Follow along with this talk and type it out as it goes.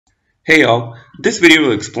Hey y'all, this video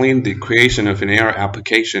will explain the creation of an AR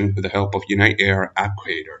application with the help of Unite AR App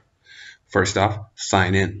Creator. First off,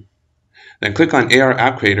 sign in. Then click on AR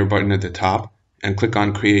App Creator button at the top and click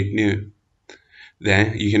on Create New.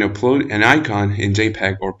 Then you can upload an icon in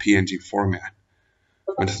JPEG or PNG format.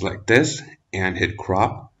 I'm going to select this and hit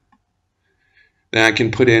crop. Then I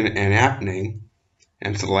can put in an app name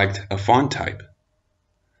and select a font type.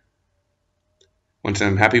 Once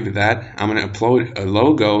I'm happy with that, I'm going to upload a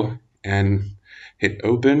logo and hit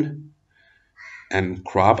open and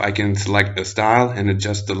crop. I can select a style and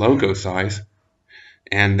adjust the logo size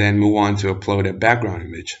and then move on to upload a background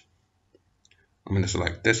image. I'm going to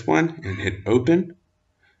select this one and hit open.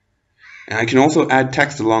 And I can also add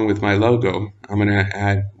text along with my logo. I'm going to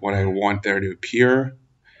add what I want there to appear,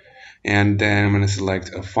 and then I'm going to select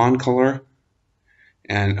a font color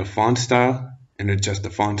and a font style and adjust the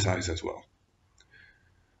font size as well.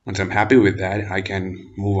 Once I'm happy with that, I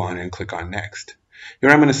can move on and click on next. Here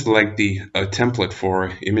I'm going to select the template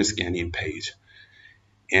for image scanning page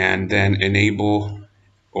and then enable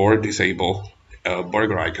or disable a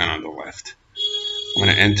burger icon on the left. I'm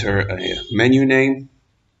going to enter a menu name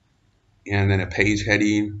and then a page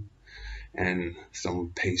heading and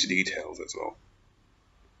some page details as well.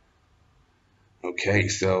 Okay,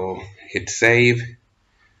 so hit save,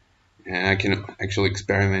 and I can actually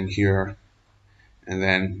experiment here and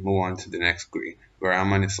then move on to the next screen where I'm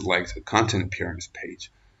going to select a content appearance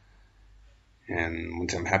page. And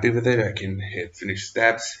once I'm happy with it, I can hit finish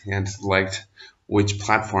steps and select which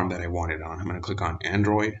platform that I want it on. I'm going to click on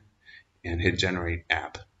Android and hit generate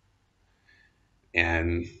app.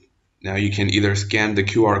 And now you can either scan the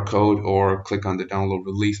QR code or click on the download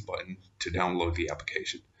release button to download the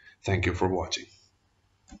application. Thank you for watching.